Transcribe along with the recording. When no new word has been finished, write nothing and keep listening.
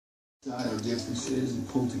Our differences and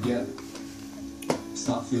pull together.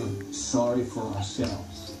 Stop feeling sorry for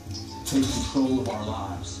ourselves. Take control of our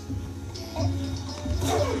lives.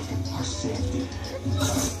 Our safety.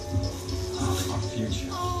 Our future.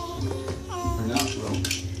 We're not broke.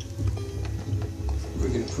 We're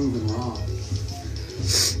gonna prove them wrong.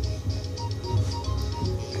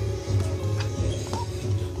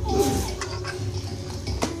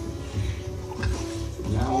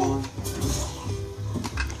 From now on,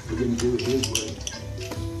 we're gonna do it his way.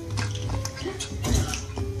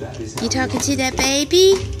 That is how You talking to that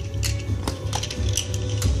baby?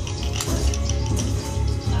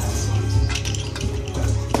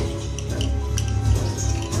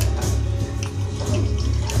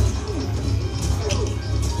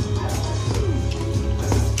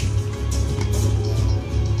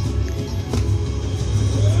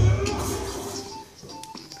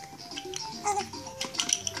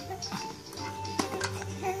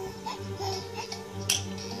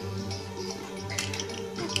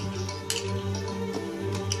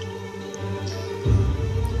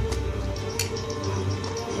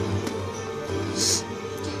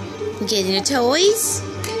 You getting your toys?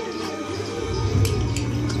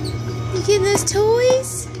 You getting those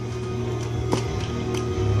toys?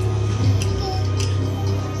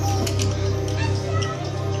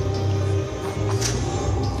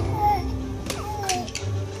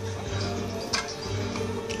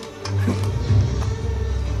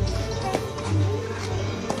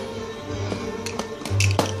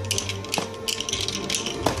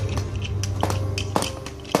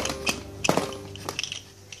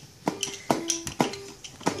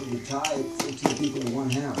 You're tied 14 people in one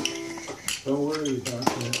house. Don't worry about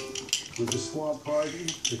that. With the swamp party,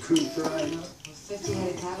 the crew drying up. With 50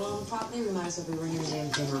 head of cattle on the property, we might as well be ringing the damn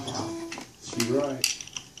dinner bell. She's right.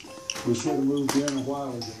 We should have moved in a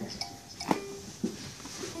while ago.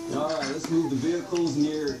 All right, let's move the vehicles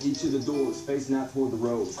near each of the doors, facing out toward the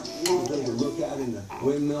road. One bit of a lookout in the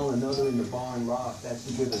windmill, another in the barn rock. That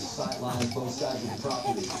should give us sight lines both sides of the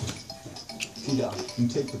property. T-Dog, you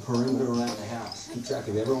take the perimeter around the house. Keep track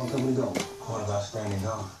of everyone coming and going. What about standing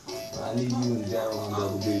guard? I need you and Daryl on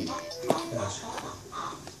double duty. Gotcha.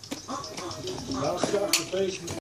 I'll start the basement.